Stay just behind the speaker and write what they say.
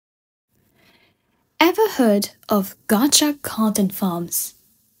Ever heard of Gacha Content Farms?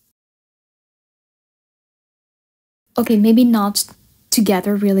 Okay, maybe not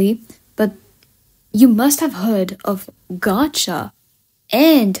together really, but you must have heard of Gacha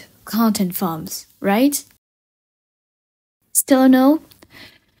and Content Farms, right? Still no?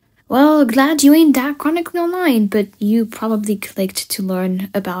 Well, glad you ain't that chronically online, but you probably clicked to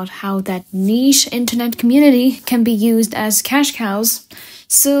learn about how that niche internet community can be used as cash cows.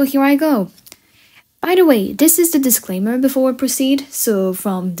 So here I go. By the way, this is the disclaimer before we proceed, so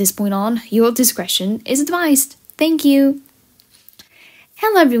from this point on, your discretion is advised. Thank you!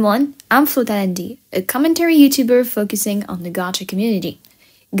 Hello everyone, I'm Flotalendy, a commentary YouTuber focusing on the Gacha community.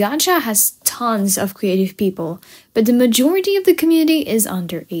 Gacha has tons of creative people, but the majority of the community is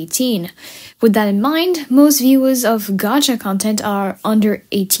under 18. With that in mind, most viewers of Gacha content are under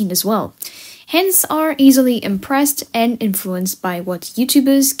 18 as well, hence are easily impressed and influenced by what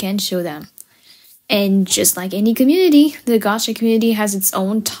YouTubers can show them. And just like any community, the Gacha community has its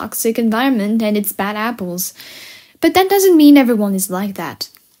own toxic environment and its bad apples. But that doesn't mean everyone is like that.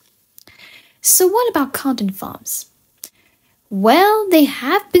 So what about content farms? Well, they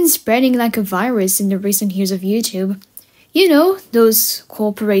have been spreading like a virus in the recent years of YouTube. You know, those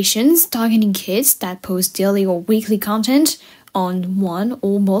corporations targeting kids that post daily or weekly content on one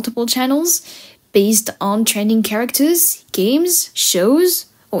or multiple channels based on trending characters, games, shows,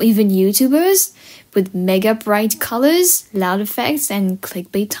 or even YouTubers with mega bright colors, loud effects, and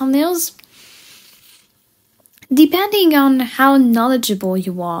clickbait thumbnails. Depending on how knowledgeable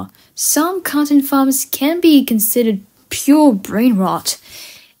you are, some content farms can be considered pure brain rot,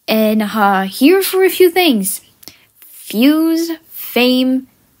 and are here for a few things: views, fame,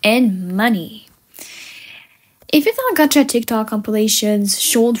 and money. If you thought Gacha TikTok compilations,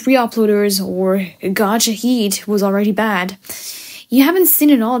 short re-uploaders, or Gacha Heat was already bad, you haven't seen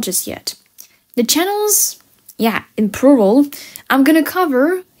it all just yet. The channels, in plural, I'm gonna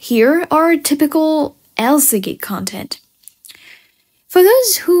cover here are typical Elsagate content. For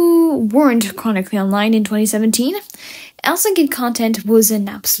those who weren't chronically online in 2017, Elsagate content was an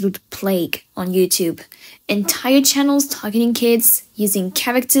absolute plague on YouTube. Entire channels targeting kids, using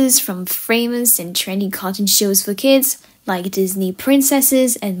characters from famous and trendy cartoon shows for kids, like Disney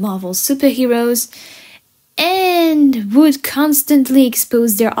princesses and Marvel superheroes, and would constantly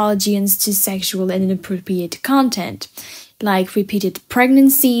expose their audience to sexual and inappropriate content, like repeated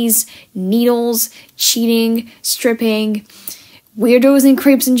pregnancies, needles, cheating, stripping, weirdos and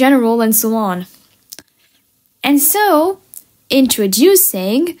creeps in general, and so on. And so,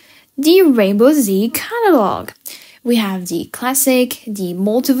 introducing the Rainbow Z catalog. We have the classic, the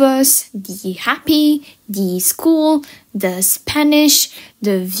multiverse, the happy, the school, the Spanish,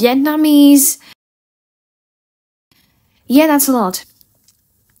 the Vietnamese. Yeah, that's a lot.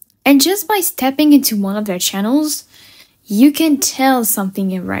 And just by stepping into one of their channels, you can tell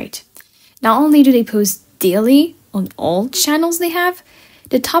something ain't right. Not only do they post daily on all channels they have,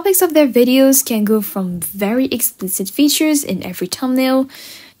 the topics of their videos can go from very explicit features in every thumbnail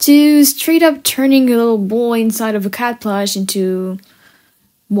to straight up turning a little boy inside of a cat plush into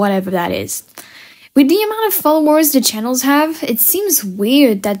whatever that is. With the amount of followers the channels have, it seems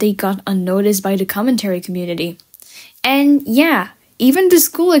weird that they got unnoticed by the commentary community. And yeah, even the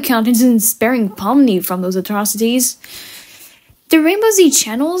school account isn't sparing Pomni from those atrocities. The Rainbow Z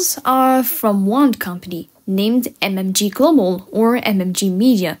channels are from one company, named MMG Global or MMG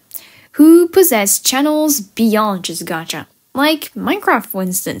Media, who possess channels beyond just Gacha, like Minecraft for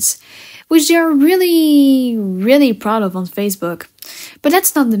instance, which they are really proud of on Facebook. But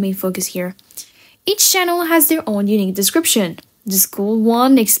that's not the main focus here. Each channel has their own unique description. The school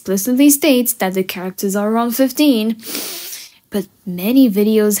one explicitly states that the characters are around 15, but many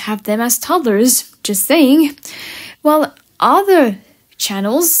videos have them as toddlers, just saying, while other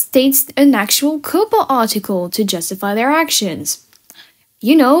channels states an actual COPA article to justify their actions.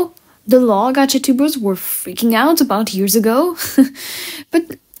 You know, the law Gacha tubers were freaking out about years ago.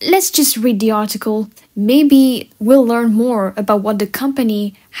 But let's just read the article. Maybe we'll learn more about what the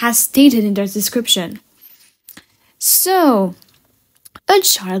company has stated in their description. So, a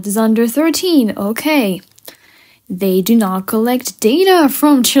child is under 13, okay. They do not collect data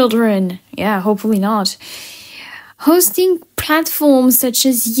from children. Yeah, hopefully not. Hosting platforms such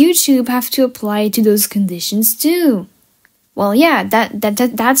as YouTube have to apply to those conditions too. Well, yeah,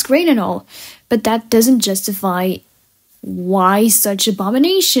 that's great and all, but that doesn't justify why such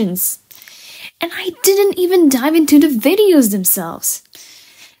abominations. And I didn't even dive into the videos themselves.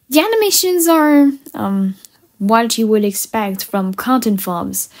 The animations are, what you would expect from content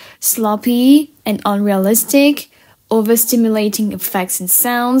farms. Sloppy and unrealistic, overstimulating effects and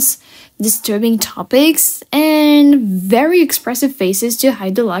sounds, disturbing topics, and very expressive faces to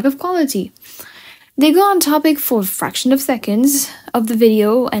hide the lack of quality. They go on topic for a fraction of seconds of the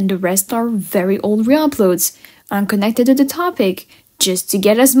video, and the rest are very old re-uploads, unconnected to the topic, just to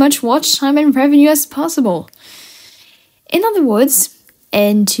get as much watch time and revenue as possible. In other words,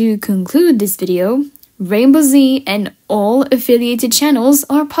 and to conclude this video, Rainbow Z and all affiliated channels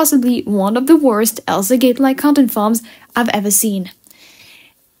are possibly one of the worst Elsa-Gate-like content farms I've ever seen.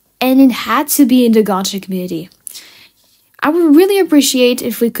 And it had to be in the Gacha community. I would really appreciate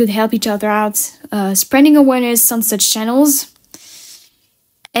if we could help each other out, spreading awareness on such channels.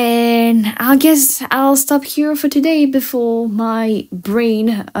 And I guess I'll stop here for today before my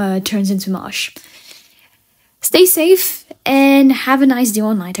brain turns into mush. Stay safe and have a nice day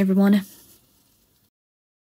or night, everyone.